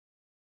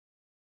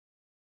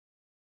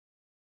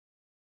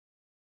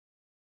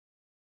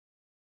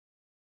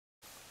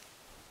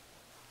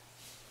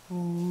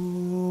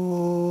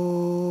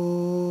Om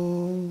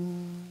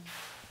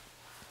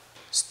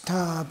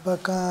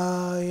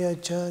Sthapakaya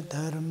cha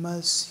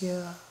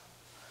dharmasya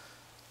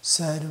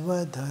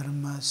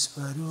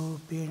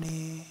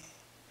sarvadharmasvarupine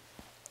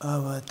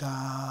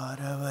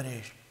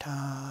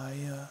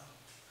avataravarishthaya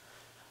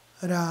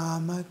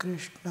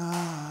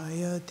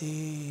Ramakrishnaya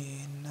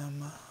te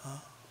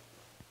namaha.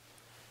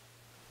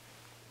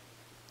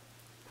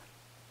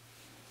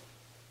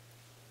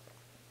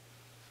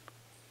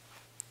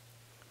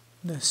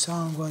 The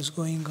song was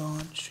going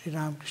on, Sri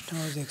Ramakrishna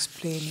was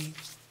explaining.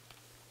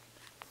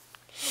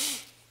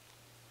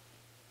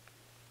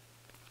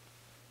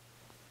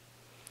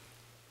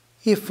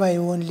 If I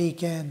only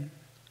can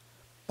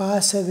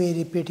pass away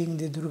repeating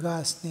the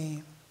Durga's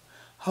name,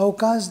 how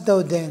canst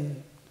thou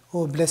then,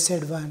 O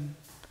Blessed One,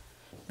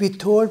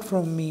 withhold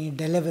from me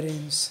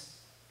deliverance,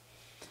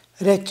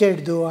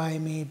 wretched though I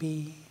may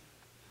be?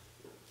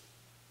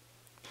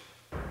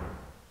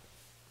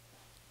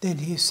 Then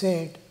he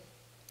said,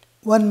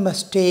 one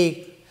must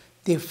take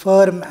the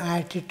firm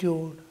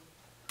attitude.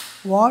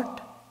 What?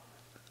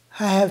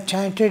 I have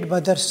chanted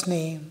Mother's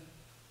name.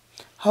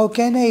 How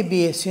can I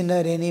be a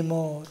sinner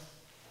anymore?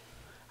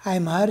 I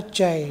am her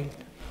child,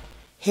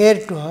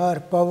 heir to her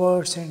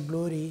powers and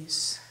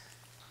glories.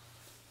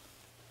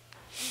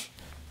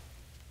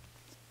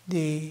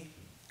 The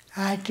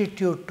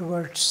attitude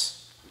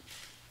towards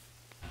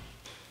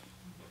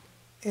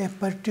a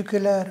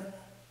particular,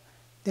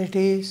 that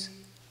is,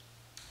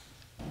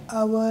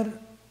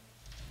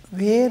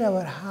 where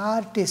our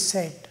heart is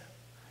set,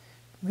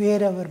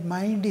 where our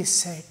mind is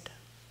set,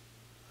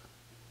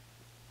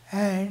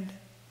 and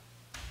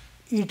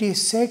it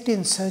is set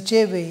in such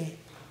a way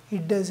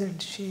it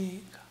doesn't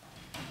shake.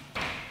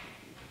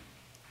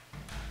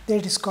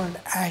 That is called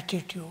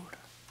attitude.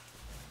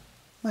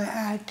 My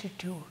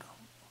attitude.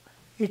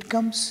 It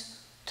comes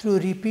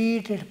through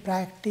repeated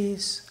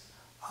practice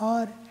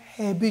or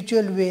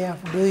habitual way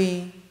of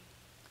doing,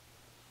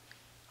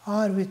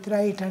 or with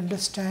right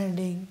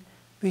understanding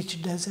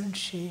which doesn't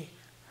shake.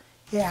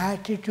 A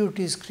attitude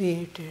is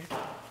created.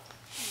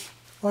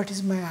 What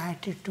is my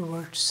attitude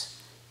towards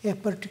a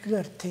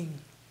particular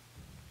thing?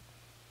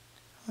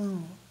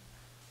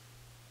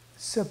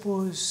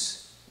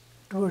 Suppose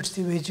towards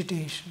the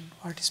vegetation,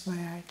 what is my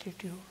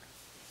attitude?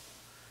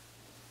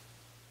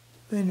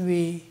 When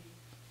we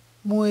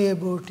move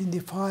about in the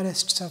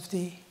forests of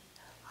the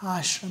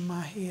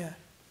ashrama here,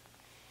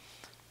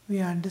 we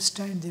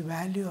understand the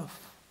value of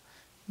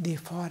the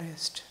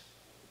forest.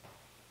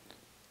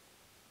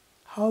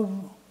 How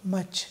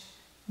much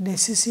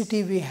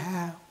necessity we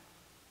have,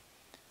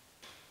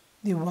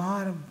 the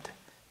warmth.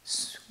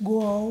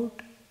 Go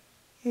out,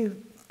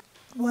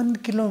 1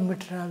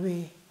 kilometer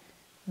away,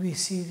 we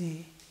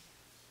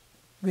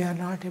are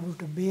not able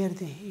to bear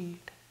the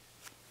heat.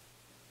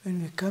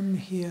 When we come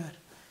here,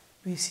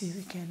 we see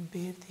we can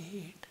bear the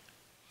heat.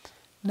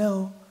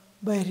 Now,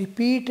 by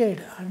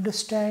repeated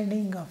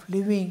understanding of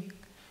living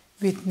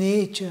with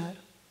nature,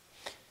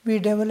 we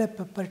develop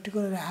a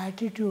particular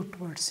attitude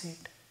towards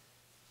it.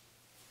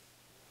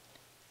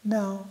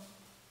 Now,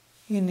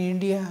 in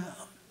India,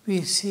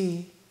 we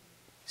see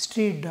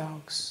street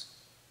dogs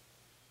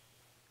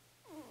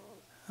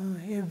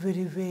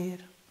everywhere,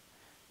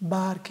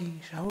 barking,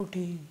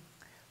 shouting,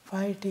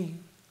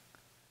 fighting.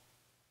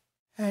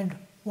 And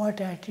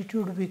what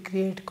attitude we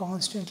create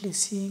constantly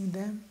seeing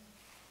them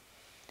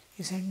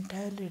is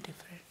entirely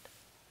different.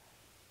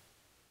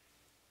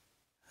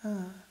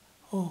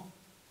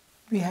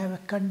 We have a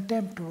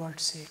contempt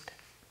towards it.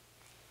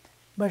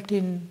 But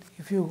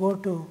if you go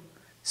to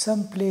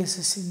some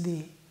places in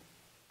the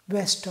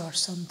West or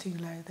something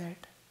like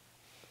that,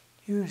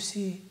 you will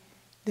see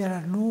there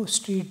are no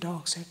street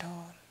dogs at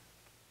all.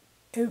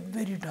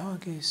 Every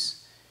dog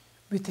is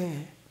with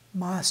a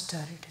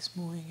master, it is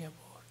moving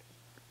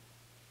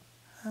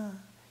about.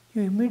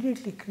 You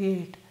immediately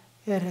create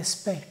a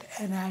respect,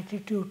 an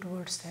attitude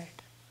towards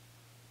that.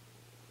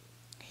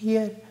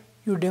 Here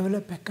you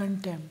develop a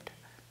contempt,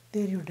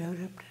 there you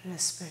develop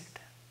respect.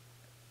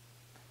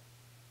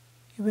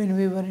 When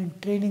we were in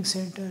training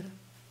center,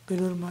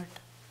 Pilurmat,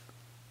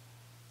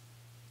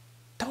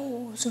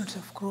 thousands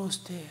of crows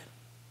there,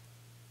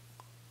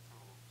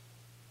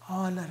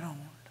 all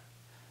around.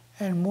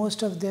 And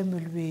most of them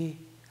will be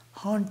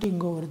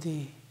haunting over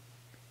the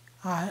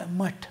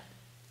mutt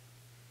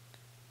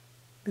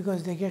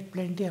because they get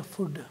plenty of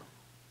food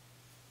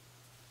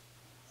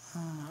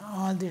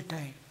all the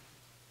time.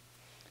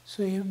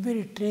 So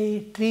every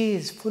tree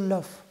is full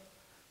of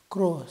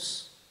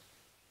crows.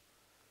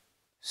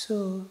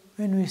 So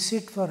when we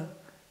sit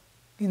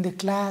in the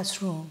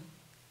classroom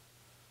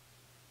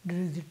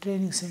during the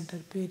training center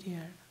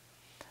period,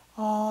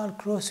 all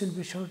crows will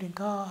be shouting,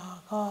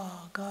 ka,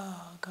 ka,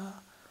 ka,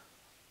 ka,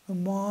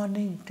 from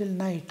morning till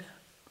night.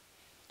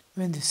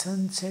 When the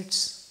sun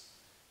sets,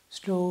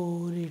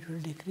 slowly it will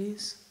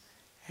decrease,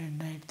 and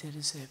night there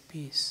is a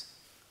peace.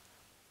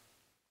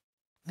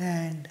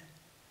 And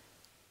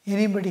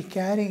anybody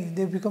carrying,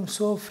 they become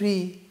so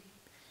free,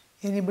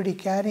 anybody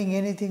carrying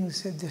anything,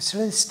 they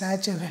suddenly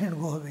snatch away and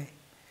go away.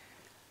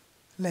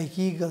 like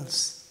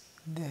eagles,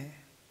 they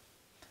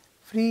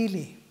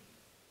freely.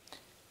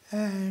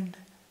 And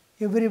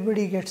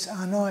everybody gets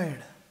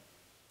annoyed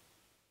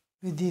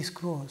with these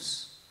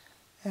crows.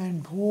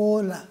 And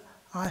whole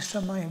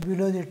ashrama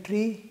below the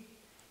tree,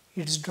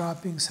 its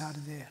droppings are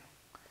there.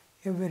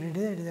 Every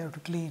day they have to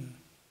clean.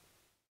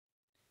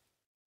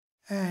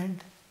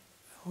 And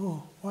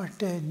oh,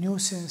 what a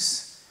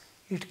nuisance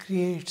it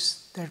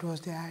creates. That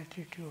was the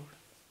attitude.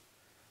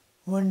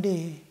 One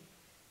day,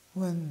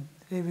 when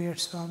Revered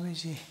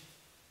Swamiji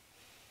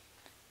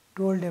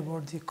told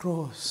about the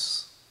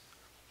crows,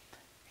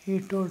 he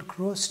told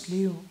crows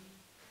live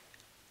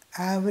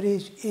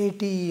average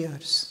 80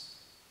 years.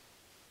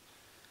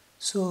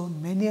 So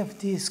many of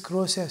these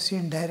crows have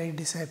seen direct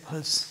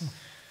disciples.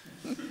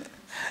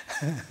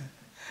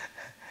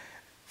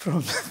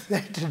 From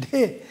that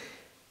day,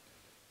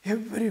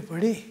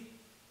 everybody,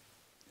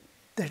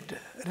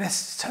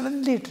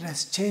 suddenly it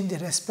has changed the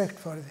respect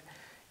for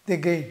the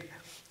guide.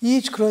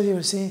 Each crow they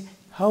will say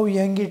how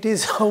young it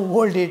is, how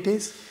old it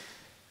is.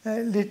 A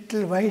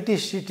little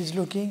whitish it is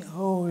looking.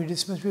 Oh,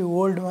 this must be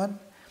old one.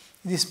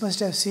 This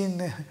must have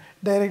seen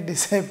direct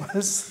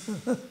disciples.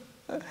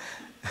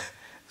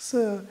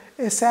 So,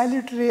 a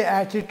salutary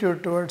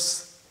attitude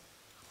towards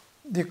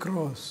the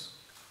crows.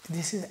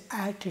 This is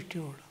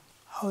attitude,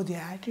 how the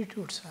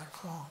attitudes are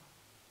formed.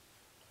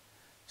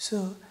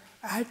 So,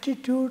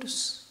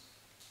 attitudes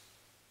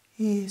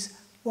is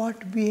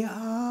what we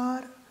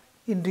are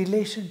in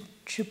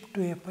relationship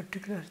to a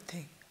particular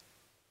thing.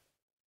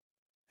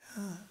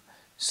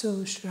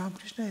 So, Sri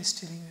Ramakrishna is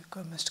telling you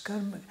must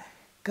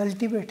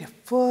cultivate a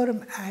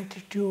firm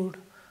attitude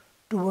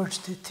towards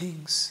the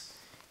things.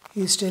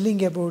 He is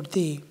telling about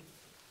he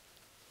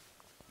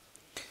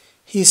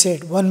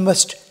said, one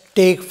must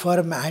take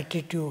firm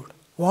attitude.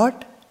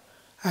 What?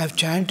 I have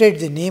chanted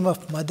the name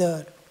of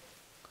Mother.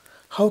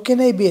 How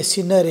can I be a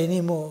sinner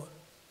anymore?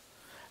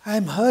 I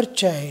am her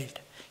child,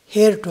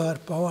 heir to her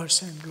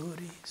powers and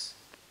glories.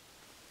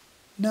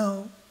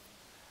 Now,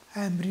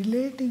 I am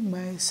relating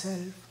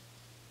myself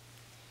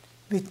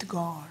with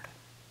God.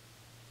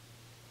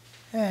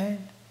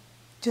 And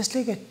just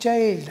like a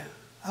child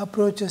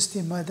approaches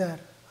the mother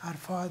or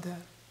father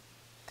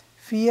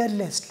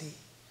fearlessly,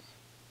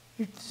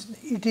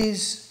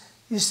 its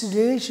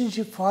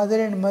relationship father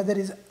and mother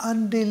is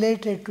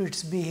unrelated to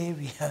its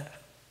behavior.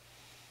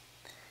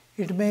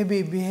 It may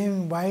be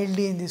behaving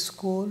wildly in the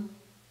school,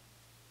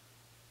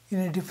 in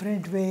a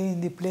different way in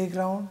the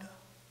playground.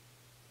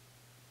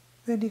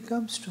 When he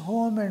comes to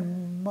home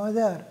and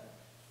mother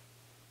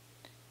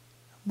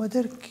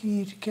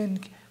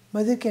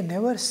can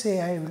never say,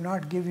 I will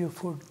not give you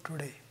food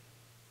today.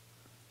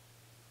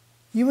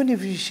 Even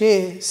if he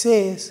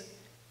says,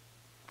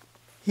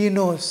 he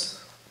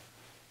knows,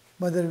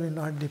 mother will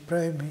not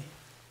deprive me.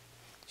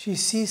 She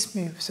sees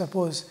me,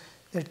 suppose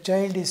that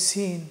child is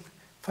seen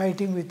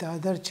fighting with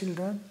other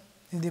children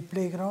in the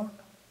playground,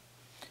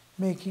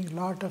 making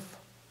lot of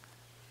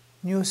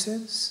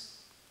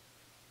nuisance.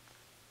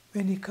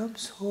 When he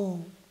comes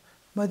home,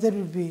 mother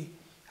will be,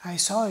 I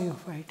saw you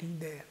fighting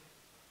there.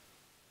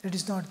 That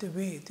is not the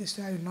way. This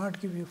I will not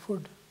give you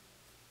food.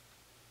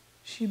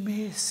 She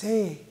may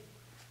say,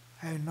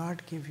 I will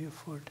not give you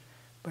food,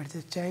 but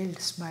the child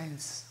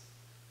smiles.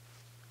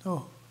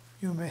 Oh,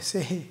 you may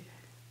say,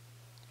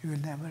 you will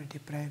never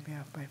deprive me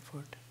of my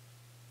food,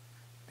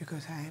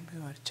 because I am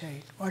your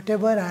child.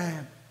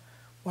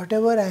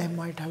 Whatever I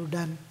might have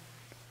done,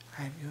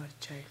 I am your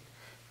child.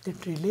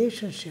 That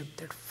relationship,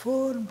 that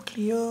firm,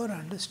 clear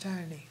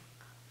understanding,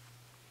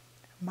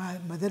 my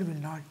mother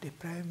will not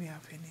deprive me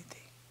of anything.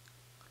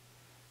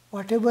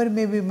 Whatever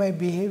may be my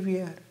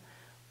behavior,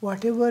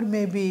 whatever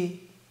may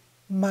be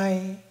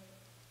my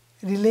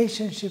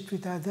relationship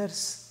with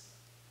others,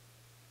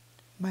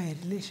 my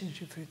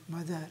relationship with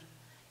mother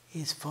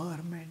is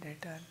firm and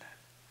eternal.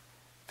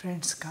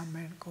 Friends come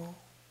and go,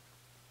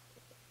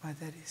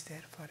 mother is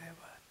there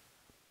forever.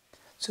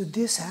 So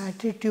this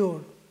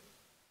attitude,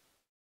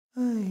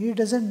 he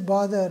doesn't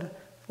bother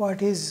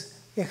what his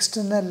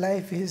external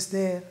life is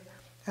there,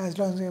 as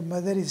long as your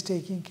mother is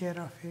taking care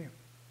of him.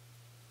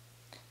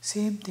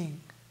 Same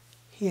thing,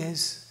 Sri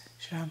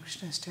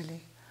Ramakrishna is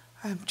telling,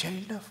 I am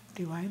child of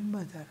Divine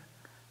Mother.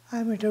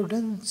 I might have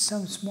done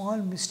some small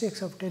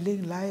mistakes of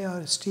telling lie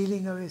or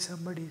stealing away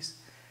somebody's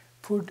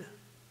food.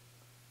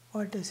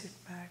 What does it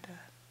matter?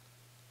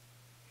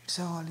 It's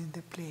all in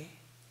the play.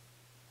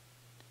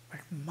 But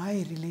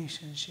my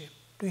relationship,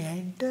 to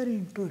enter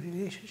into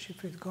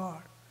relationship with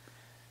God,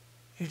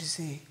 it is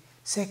a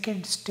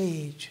second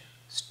stage.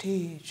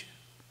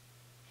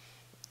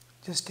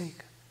 Just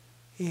like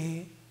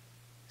a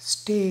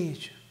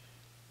stage.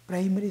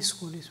 Primary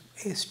school is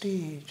a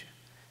stage.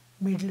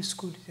 Middle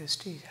school is a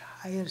stage.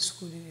 Higher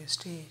school is a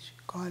stage.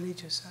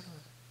 Colleges are.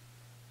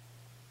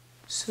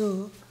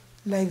 So,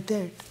 like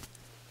that,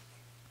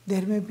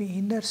 there may be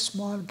inner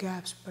small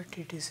gaps, but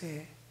it is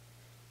you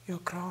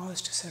have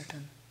crossed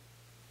certain.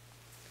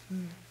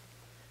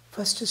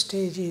 First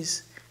stage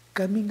is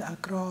coming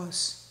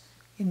across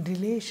in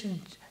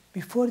relation,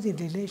 before the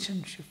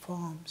relationship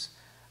forms,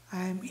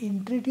 I am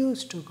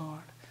introduced to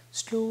God.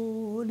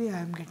 Slowly I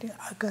am getting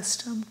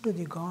accustomed to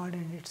the God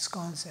and its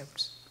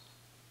concepts.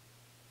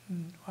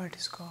 What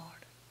is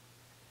God?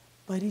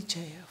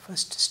 Parichaya.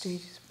 First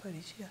stage is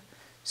Parichaya.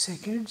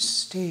 Second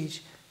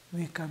stage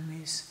we come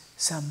is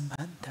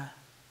Sambandha.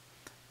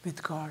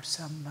 With God,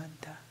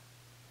 Sambandha.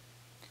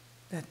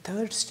 The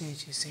third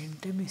stage is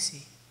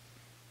intimacy.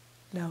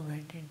 Love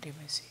and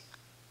intimacy.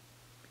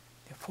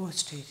 The fourth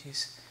stage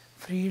is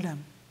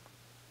freedom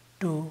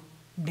to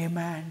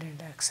demand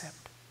and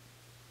accept.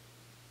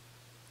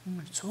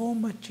 So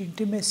much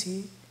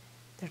intimacy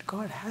that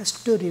God has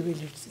to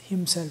reveal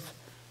Himself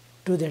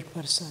to that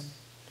person.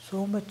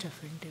 So much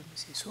of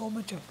intimacy, so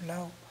much of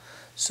love,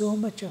 so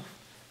much of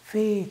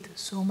faith,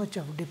 so much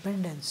of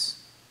dependence.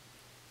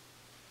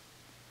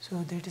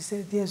 So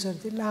these are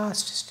the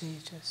last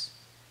stages.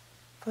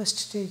 First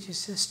stage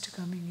is just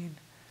coming in,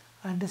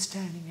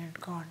 understanding and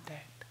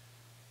contact.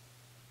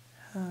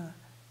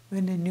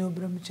 When a new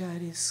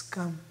brahmacharis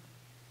come,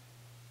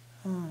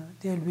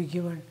 they will be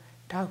given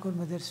Thakur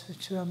Mother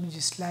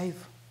Swamiji's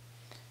life.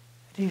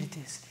 Read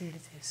this, read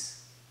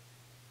this.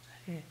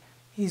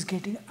 He is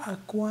getting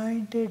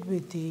acquainted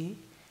with the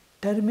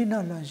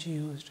terminology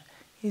used.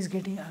 He is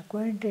getting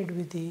acquainted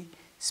with the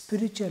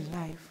spiritual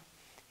life.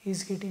 He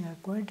is getting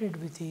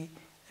acquainted with the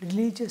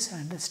religious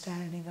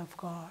understanding of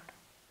God.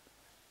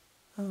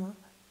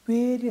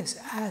 Various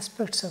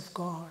aspects of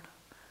God.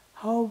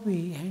 How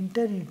we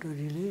enter into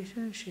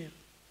relationship.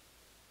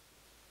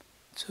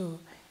 So,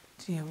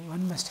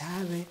 one must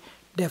have a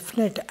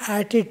definite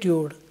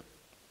attitude.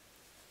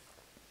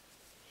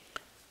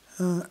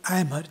 I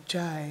am her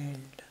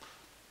child,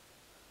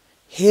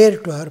 heir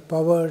to her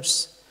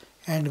powers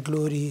and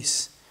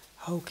glories.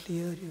 How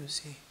clear you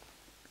see.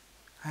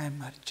 I am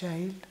her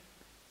child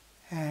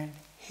and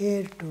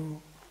heir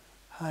to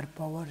her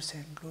powers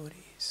and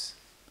glories.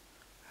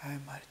 I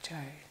am her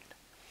child.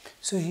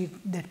 So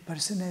that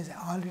person has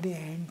already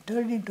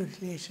entered into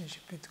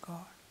relationship with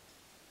God.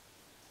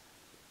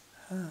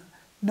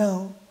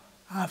 Now,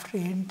 after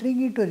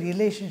entering into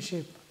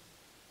relationship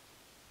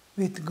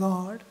with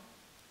God,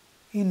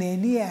 in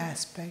any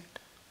aspect,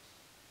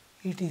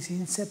 it is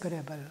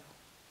inseparable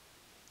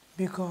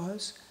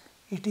because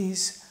it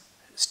is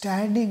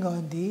standing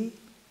on the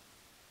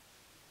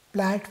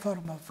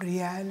platform of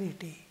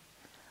reality.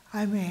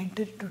 I may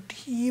enter into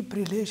deep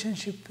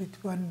relationship with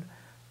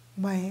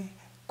my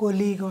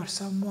colleague or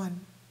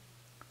someone.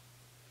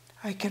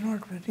 I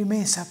cannot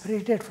remain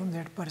separated from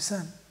that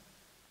person.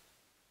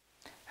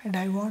 And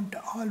I want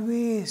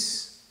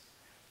always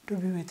to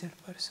be with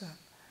that person.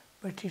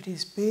 But it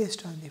is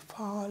based on the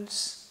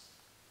false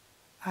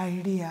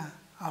idea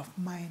of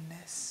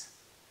mindness.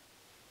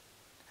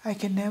 I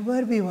can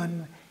never be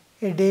one.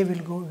 A day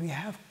will go, we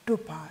have to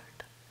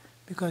part.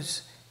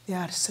 Because they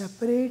are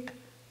separate,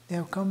 they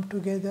have come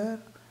together,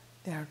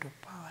 they have to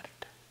part.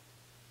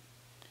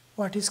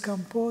 What is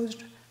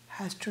composed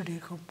has to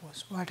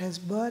decompose. What has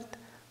birth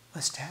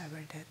must have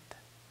a death.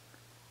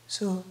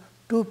 So,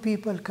 two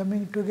people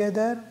coming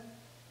together,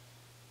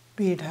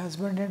 be it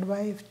husband and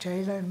wife,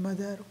 child and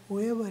mother,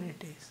 whoever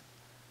it is,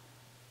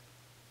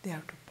 they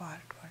have to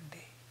part one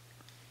day.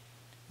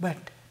 But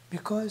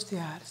because they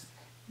are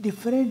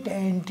different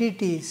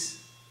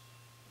entities,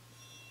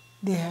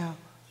 they have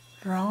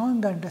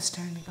wrong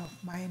understanding of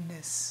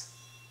mindness.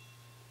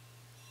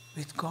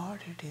 With God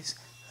it is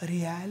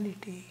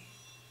reality.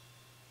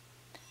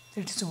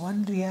 That is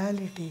one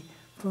reality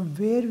from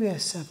where we are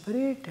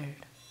separated,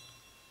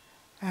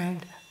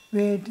 and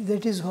where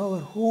that is our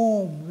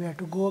home, we have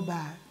to go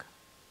back.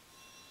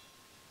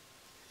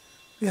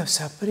 We have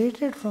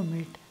separated from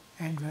it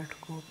and we have to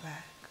go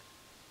back.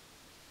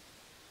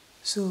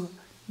 So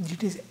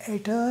it is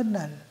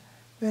eternal.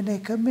 When I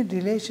come in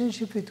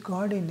relationship with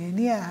God in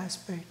any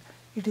aspect,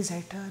 it is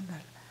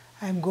eternal.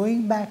 I am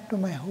going back to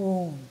my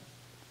home,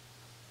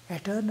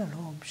 eternal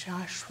home,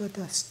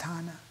 Shashvata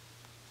Sthana.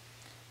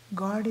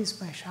 God is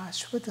my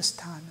Shashvata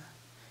Sthana,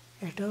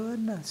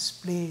 eternal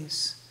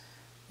place,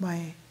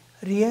 my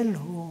real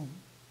home.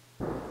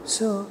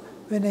 So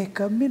when I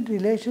come in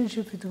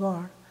relationship with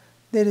God,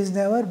 there is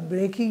never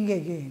breaking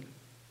again,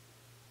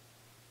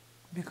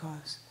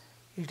 because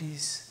it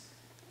is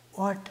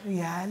what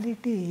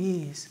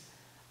reality is.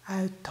 I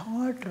have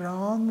thought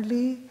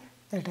wrongly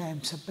that I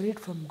am separate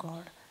from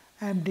God,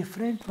 I am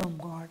different from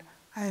God,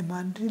 I am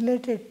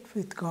unrelated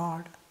with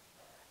God,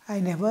 I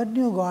never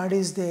knew God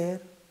is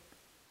there.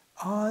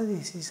 All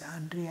this is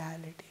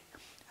unreality.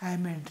 I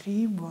am a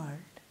dream world.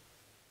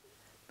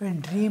 When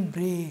dream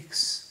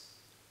breaks,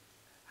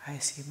 I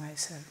see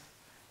myself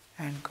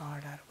and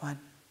God are one.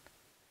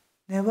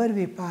 Never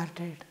we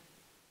parted,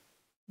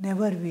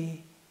 never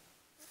we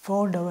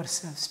found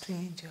ourselves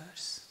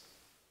strangers.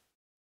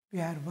 We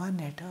are one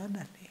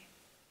eternally.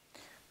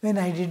 When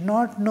I did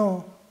not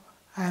know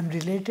I am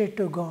related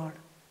to God,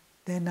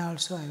 then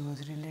also I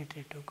was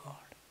related to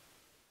God.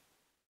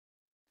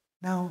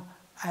 Now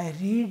I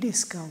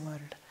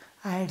rediscovered,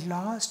 I had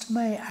lost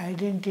my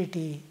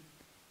identity,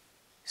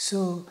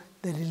 so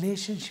the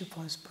relationship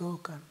was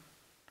broken.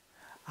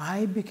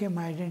 I became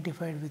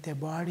identified with a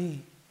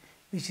body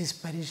which is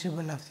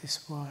perishable of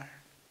this world,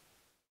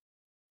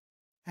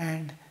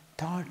 and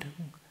thought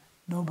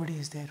nobody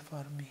is there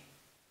for me.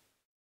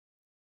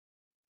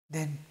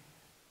 Then,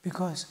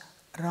 because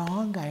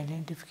wrong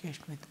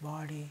identification with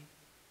body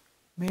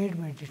made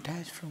me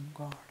detached from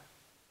God,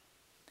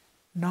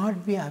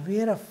 not be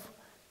aware of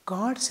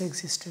God's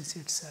existence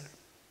itself.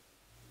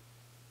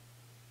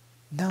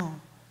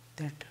 Now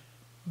that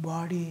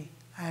body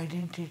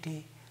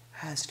identity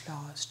has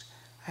lost,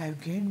 I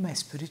have gained my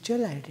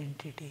spiritual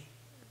identity.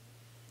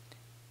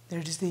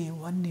 That is the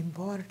one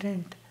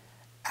important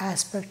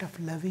aspect of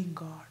loving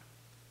God.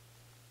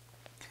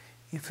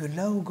 If you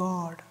love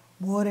God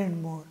more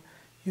and more,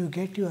 you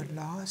get your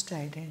lost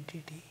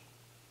identity.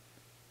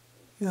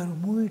 You are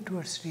moving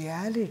towards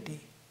reality.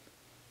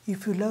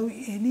 If you love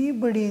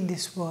anybody in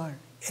this world,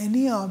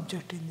 any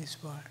object in this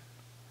world,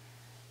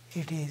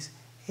 it is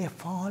a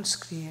false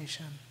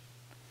creation.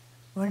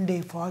 One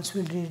day false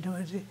will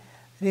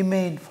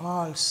remain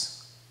false.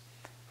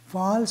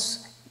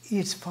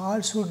 Its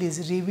falsehood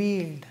is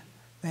revealed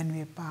when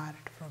we part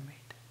from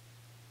it.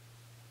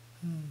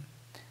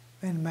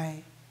 When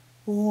my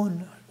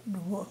own,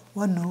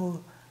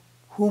 one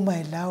whom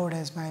I loved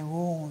as my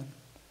own,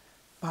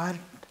 part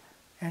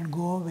and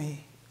go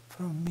away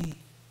from me,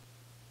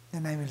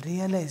 then I will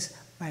realize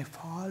my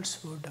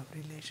falsehood of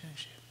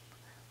relationship.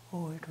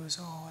 Oh, it was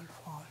all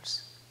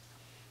false.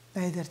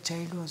 Neither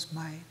child was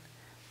mine,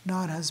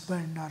 nor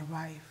husband nor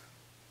wife.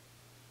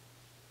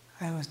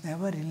 I was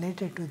never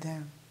related to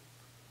them.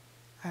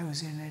 I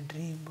was in a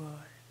dream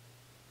world.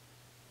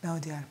 Now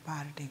they are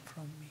parting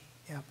from me.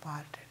 They are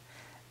parted.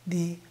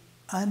 The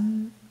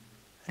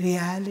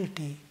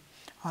unreality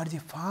or the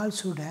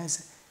falsehood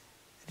has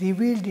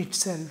revealed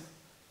itself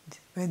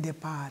when they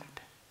part.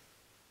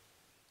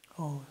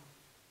 Oh,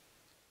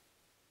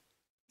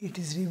 it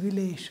is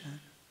revelation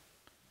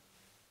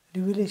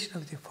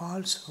of the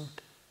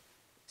falsehood.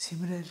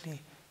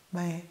 Similarly,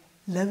 by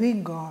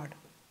loving God,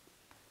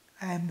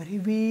 I am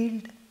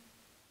revealed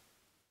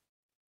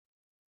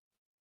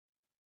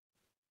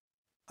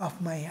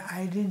of my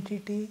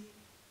identity.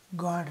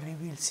 God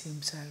reveals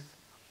Himself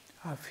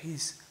of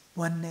His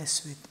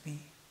oneness with me.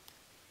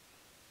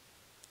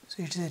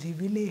 So it's a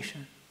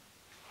revelation.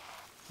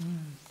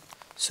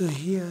 So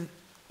here,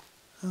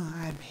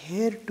 I am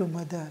heir to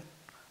Mother.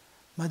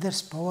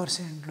 Mother's powers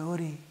and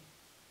glory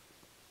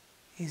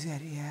is a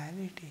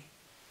reality.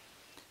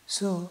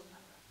 So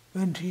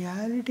when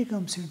reality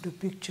comes into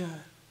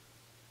picture,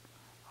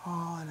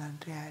 all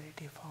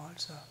unreality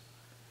falls off.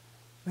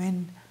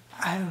 When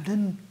I have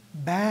done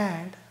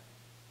bad,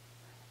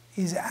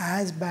 is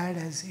as bad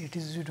as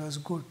it was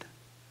good.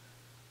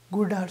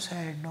 Good also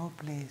had no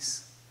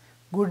place.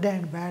 Good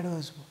and bad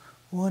was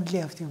only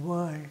of the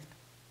world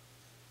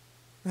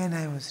when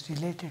I was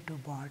related to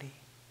body.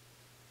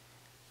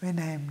 When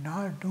I am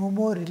no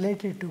more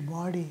related to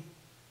body,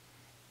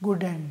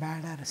 good and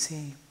bad are the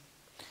same.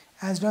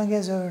 As long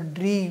as I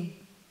dream,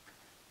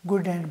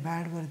 good and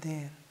bad were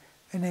there.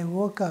 When I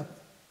woke up,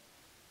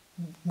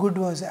 good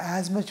was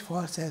as much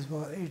false as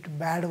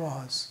bad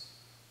was.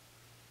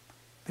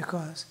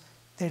 Because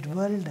that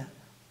world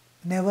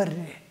never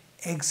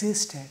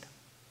existed.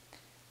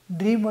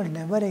 Dream world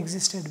never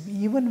existed.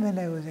 Even when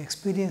I was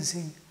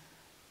experiencing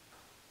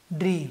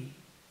dream,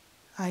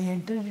 I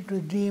entered into a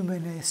dream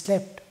when I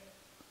slept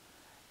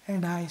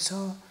and I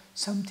saw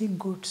something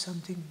good,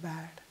 something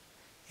bad.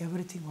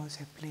 Everything was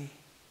a play.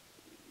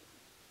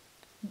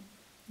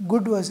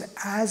 Good was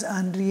as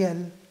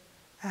unreal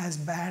as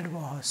bad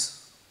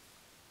was.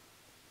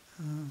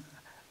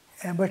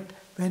 But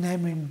when I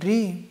am in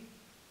dream,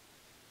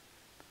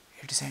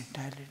 it is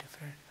entirely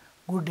different.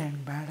 Good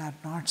and bad are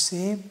not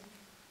same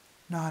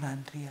nor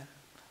unreal.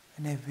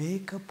 When I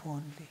wake up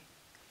only.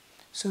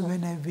 So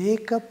when I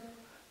wake up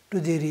to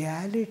the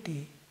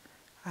reality,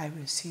 I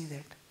will see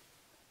that.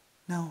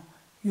 Now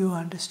you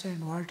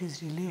understand what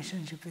is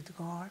relationship with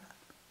God.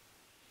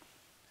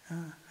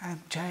 I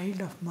am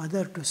child of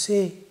mother to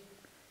say,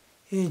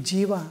 a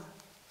jiva,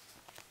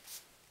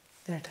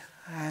 that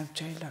I am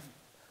child of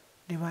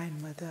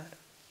Divine Mother.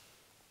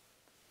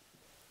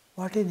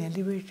 What an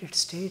elevated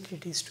state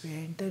it is to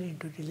enter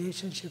into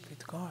relationship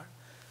with God.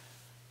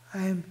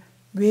 I am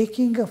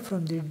waking up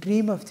from the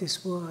dream of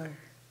this world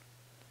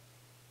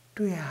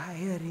to a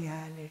higher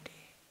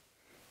reality.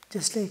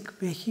 Just like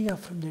waking up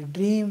from the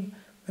dream,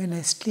 when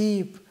I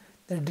sleep,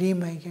 the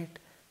dream I get.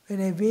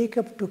 When I wake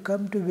up to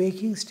come to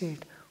waking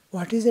state,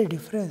 what is the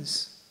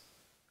difference?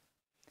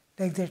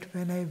 Like that,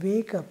 when I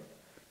wake up,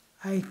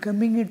 I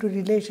coming into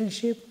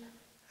relationship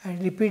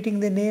and repeating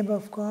the name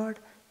of God,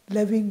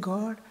 loving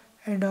God,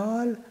 and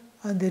all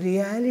on the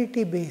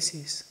reality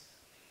basis.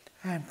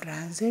 I am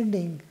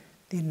transcending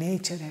the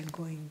nature and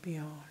going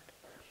beyond.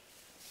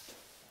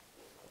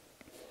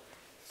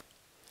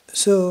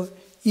 So,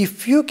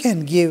 if you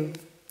can give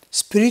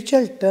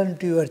spiritual turn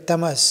to your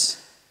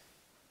tamas,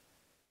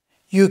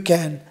 you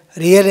can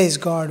realize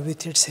God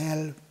with its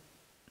help.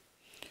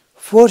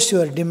 Force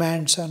your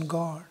demands on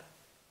God.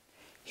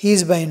 He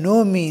is by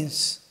no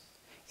means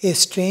a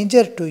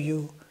stranger to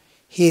you.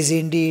 He is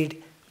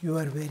indeed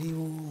your very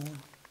own.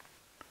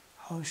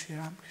 How Sri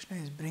Ramakrishna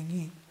is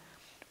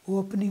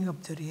opening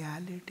up the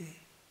reality.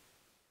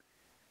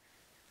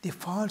 The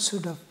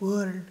falsehood of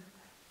world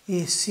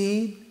is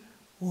seen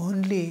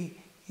only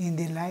in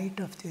the light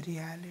of the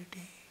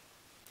reality.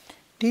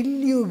 Till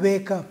you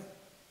wake up,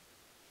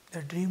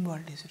 the dream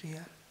world is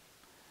real.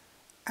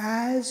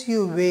 As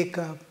you wake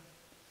up,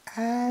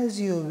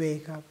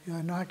 you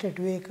are not yet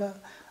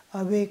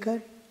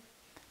awakened.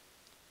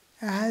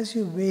 As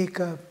you wake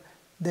up,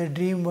 the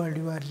dream world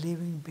you are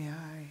leaving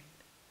behind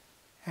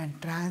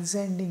and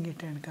transcending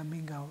it and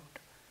coming out.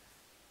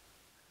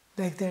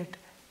 Like that,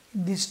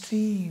 in this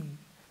dream,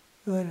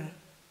 your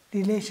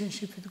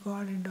relationship with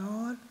God and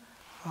all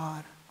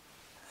are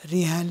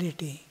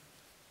reality.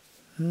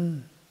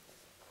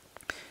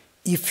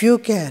 If you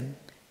can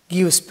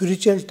give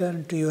spiritual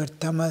turn to your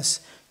tamas,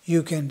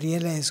 you can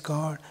realize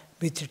God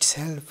with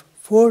itself.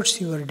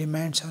 Force your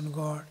demands on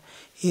God.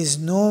 He is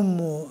no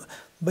more,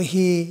 but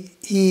he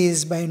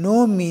is by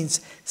no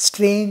means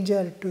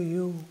stranger to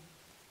you.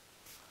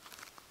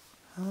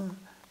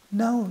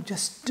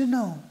 Just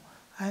now,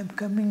 I am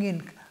coming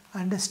in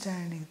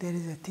understanding there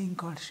is a thing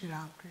called Sri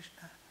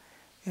Ramakrishna.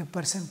 A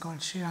person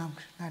called Sri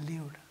Ramakrishna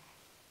lived.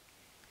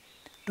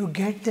 To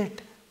get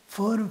that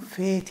firm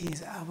faith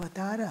is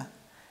avatara,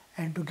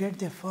 and to get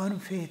the firm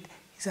faith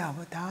is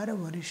avatara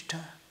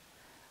varishtha.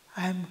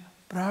 I am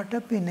brought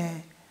up in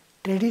a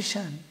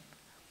tradition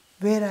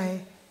where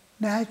I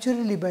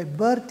naturally, by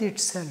birth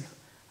itself,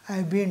 I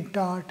have been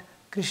taught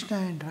Krishna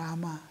and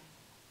Rama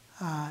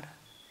are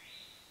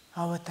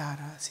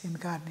avatars,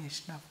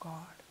 incarnation of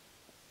God.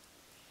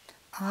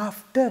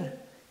 After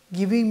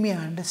giving me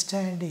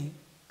understanding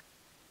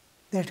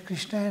that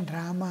Krishna and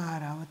Rama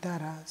are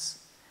avatars,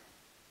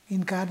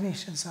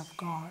 incarnations of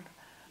God,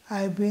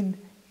 I have been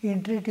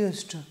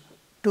introduced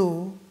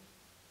to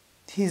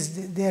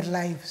their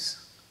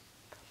lives.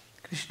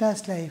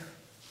 Krishna's life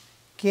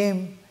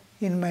came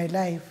in my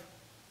life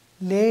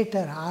later.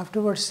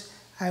 Afterwards,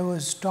 I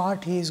was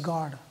taught he is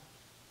God.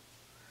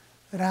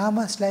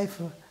 Rama's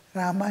life,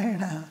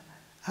 Ramayana,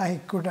 I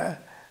could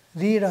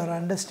read or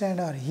understand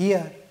or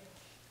hear.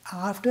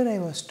 After I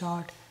was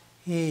taught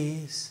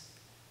he is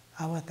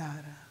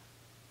avatara,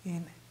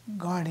 in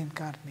God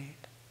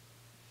incarnate.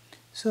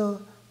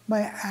 So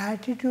my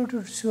attitude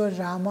towards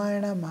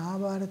Ramayana,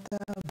 Mahabharata,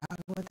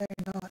 Bhagavata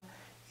and all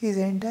is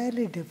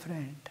entirely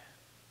different.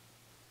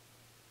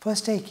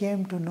 First I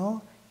came to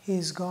know he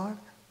is God,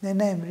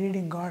 then I am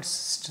reading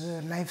God's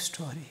life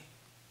story.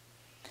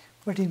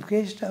 But in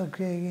case of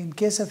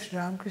Sri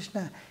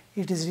Ramakrishna,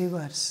 it is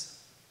reverse.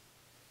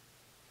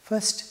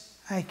 First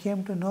I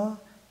came to know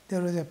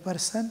there was a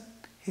person,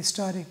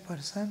 historic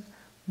person,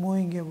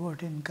 moving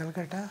about in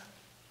Calcutta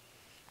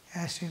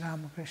as Sri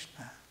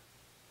Ramakrishna.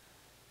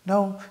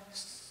 Now,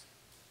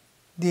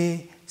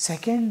 the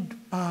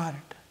second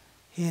part,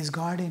 he is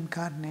God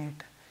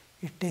incarnate,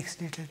 it takes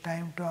little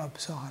time to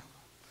absorb,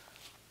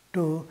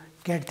 to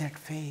get that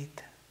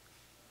faith.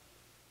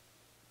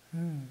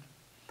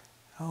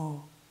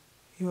 Oh,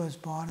 he was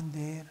born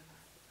there,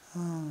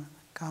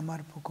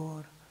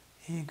 Kamarpukur,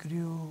 he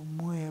grew,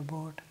 moved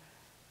about.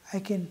 I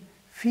can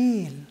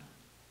feel,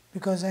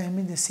 because I am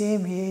in the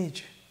same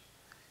age.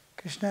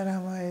 Krishna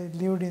Rama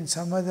lived in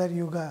some other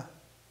yuga.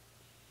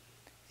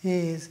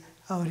 He is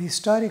our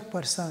historic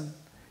person,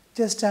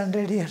 just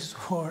 100 years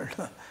old,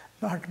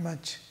 not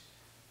much.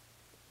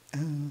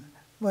 1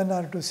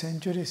 or 2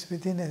 centuries,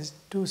 within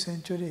 2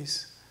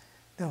 centuries,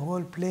 the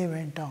whole play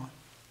went on.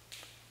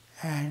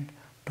 And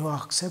to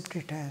accept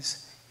it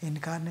as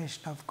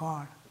incarnation of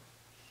God.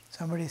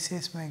 Somebody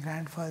says, my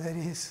grandfather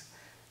is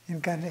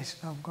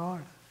incarnation of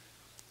God,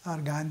 or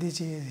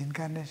Gandhiji is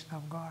incarnation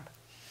of God.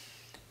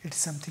 It's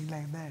something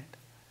like that.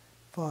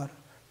 For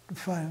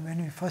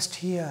when we first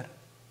hear,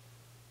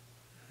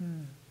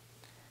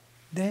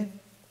 then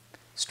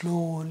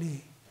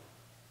slowly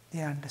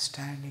the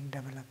understanding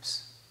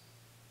develops.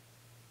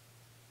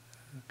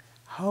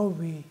 How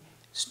we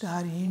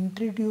are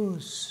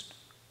introduced,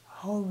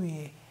 how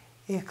we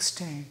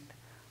extend,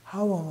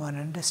 how our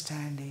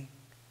understanding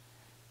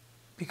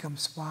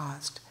becomes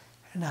vast,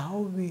 and how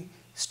we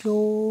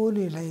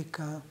slowly, like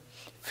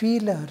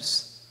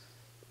feelers,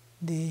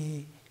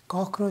 the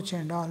cockroach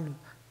and all,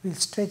 will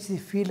stretch the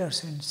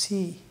feelers and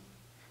see,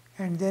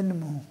 and then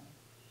move.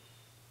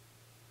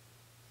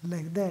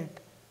 Like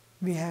that,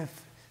 we have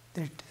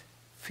that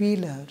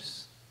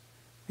feelers,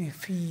 we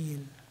feel,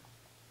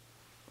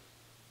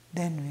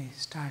 then we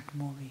start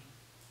moving.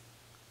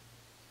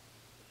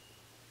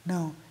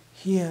 Now,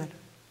 here,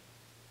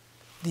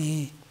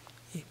 the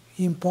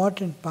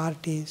important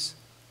part is,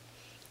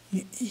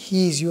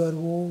 he is your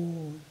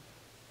own.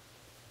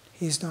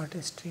 He is not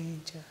a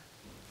stranger.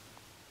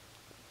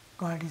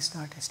 God is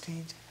not a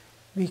stranger.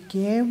 We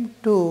came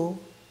to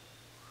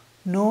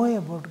know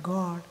about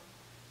God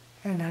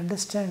and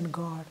understand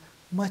God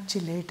much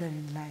later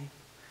in life.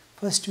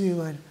 First we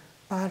were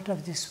part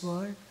of this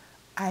world.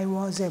 I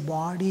was a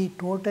body,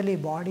 totally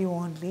body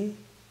only.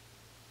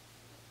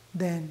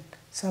 Then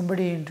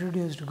somebody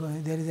introduced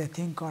God. There is a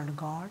thing called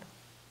God.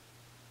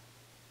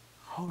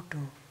 How to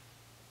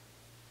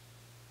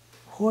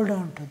hold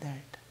on to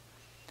that,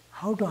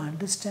 how to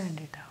understand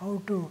it,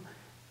 how to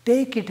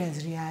take it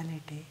as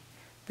reality.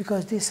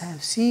 Because this I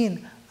have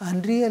seen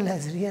unreal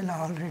as real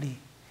already.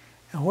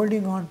 And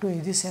holding on to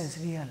this as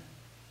real.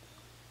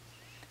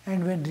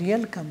 And when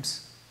real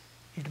comes,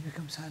 it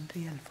becomes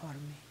unreal for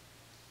me.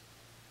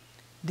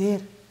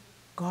 There,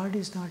 God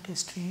is not a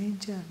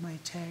stranger, my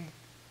child.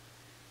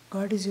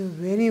 God is your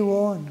very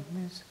own.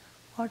 Means,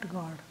 what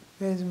God?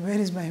 Where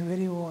is my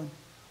very own?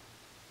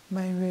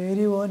 My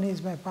very own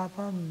is my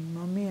papa,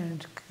 mummy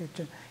and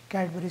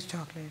Cadbury's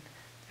chocolate.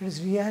 That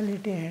is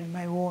reality and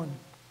my own.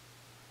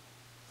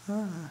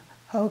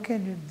 How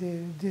can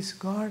this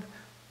God,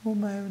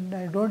 whom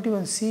I don't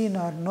even see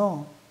nor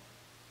know,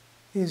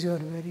 is your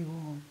very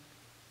own?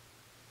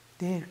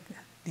 There,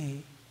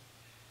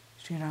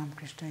 Sri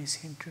Ramakrishna is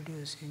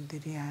introducing the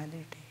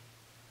reality.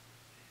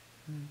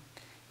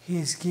 He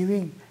is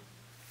giving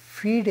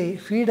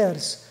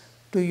feeders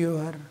to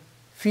your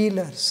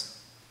feelers.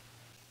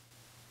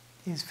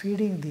 He is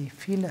feeding the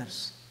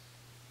feelers.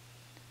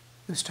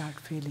 You start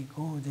feeling,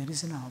 oh, there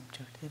is an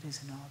object, there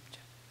is an object.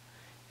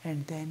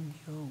 And then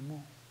you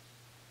move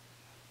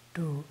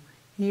to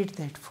eat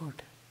that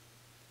food.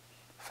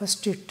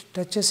 First it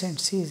touches and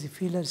sees, the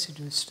feelers it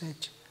will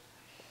stretch.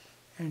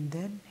 And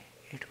then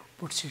it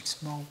puts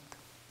its mouth.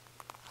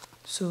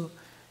 So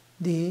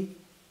these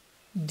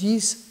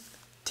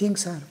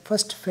things are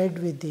first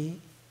fed with the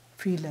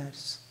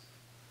feelers.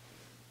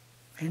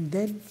 And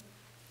then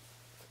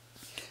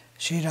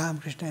Sri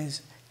Ramakrishna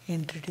is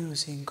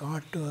introducing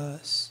God to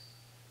us.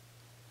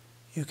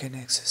 You can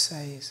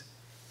exercise.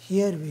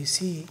 Here we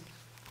see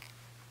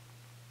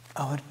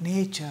our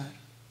nature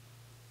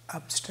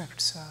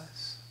obstructs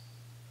us.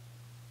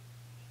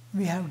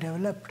 We have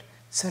developed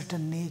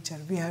certain nature.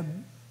 We have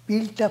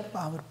built up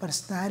our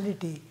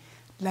personality,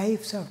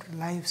 lives after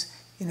lives,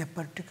 in a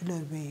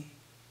particular way.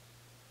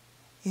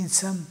 In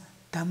some,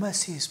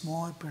 tamas is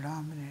more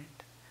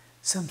predominant.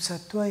 Some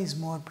sattva is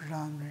more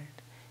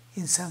predominant.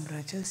 In some,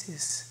 rajas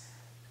is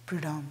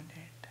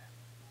predominant.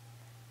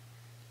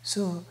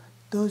 So,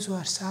 those who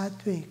are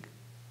sattvic,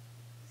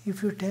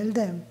 if you tell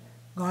them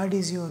God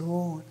is your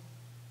own,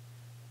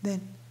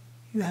 then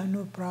you have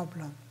no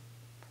problem.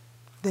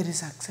 There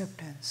is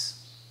acceptance.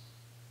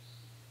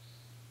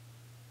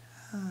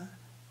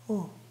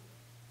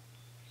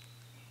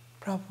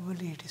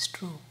 Probably it is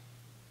true.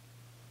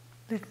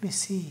 Let me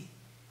see.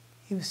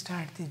 You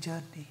start the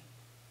journey.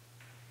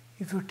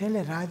 If you tell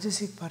a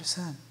Rajasic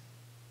person,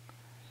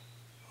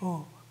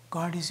 oh,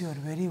 God is your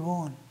very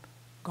own,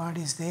 God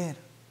is there.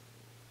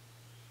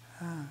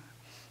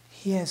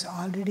 He has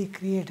already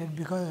created,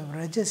 because of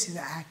Rajas is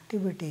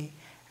activity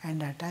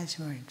and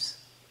attachments.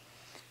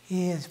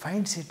 He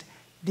finds it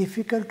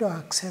difficult to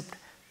accept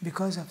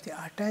because of the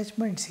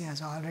attachments he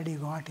has already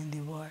got in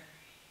the world.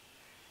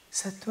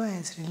 Sattva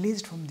is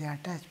released from the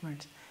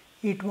attachments.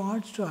 It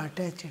wants to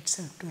attach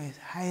itself to a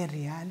higher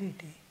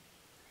reality.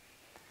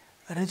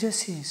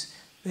 Rajas is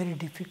very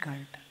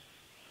difficult.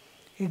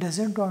 He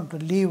doesn't want to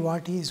leave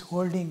what he is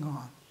holding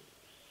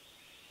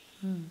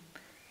on.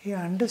 He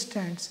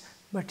understands,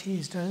 but he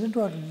doesn't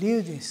want to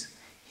leave this.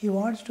 He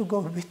wants to go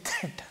with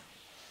that.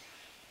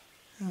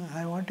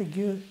 I want to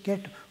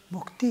get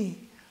mukti.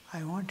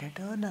 I want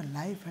eternal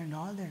life and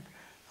all that,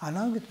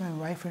 along with my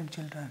wife and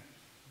children.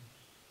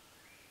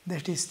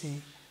 That is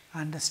the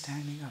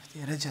understanding of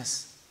the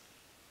Rajas.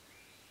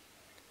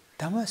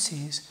 Tamas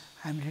is,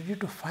 I am ready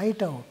to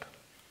fight out.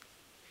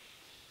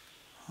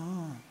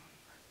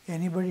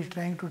 Anybody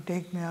trying to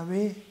take me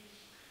away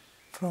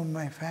from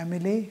my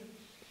family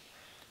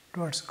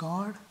towards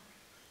God,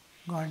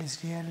 God is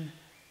real.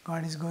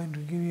 God is going to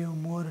give you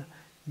more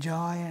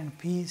joy and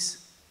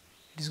peace.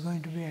 It is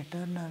going to be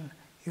eternal.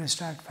 You will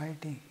start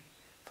fighting.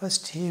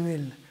 First he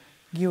will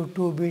give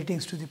 2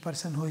 beatings to the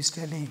person who is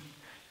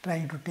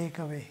trying to take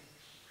away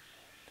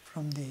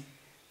from the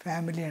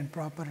family and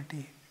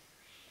property.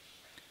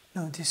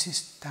 Now this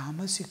is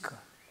tamasic.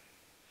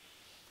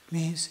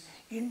 Means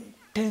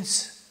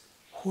intense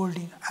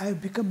holding. I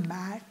have become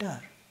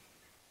matter.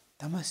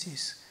 Tamas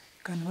is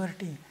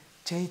converting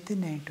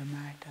Chaitanya into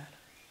matter.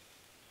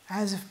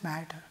 As if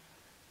matter.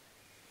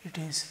 It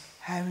is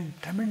having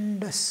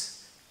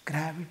tremendous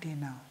gravity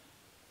now.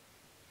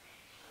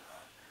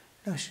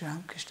 Now Sri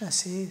Ramakrishna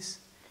says,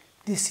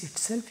 this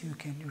itself you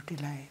can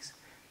utilize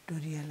to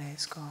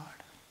realize God.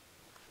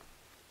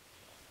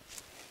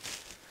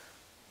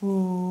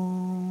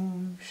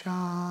 Om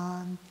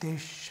Shanti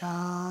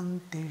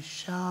Shanti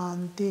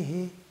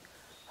Shanti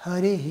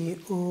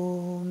Harihi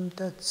Om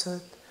Tat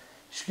Sat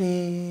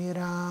Shri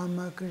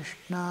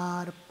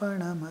Ramakrishna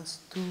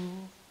Arpanamastu.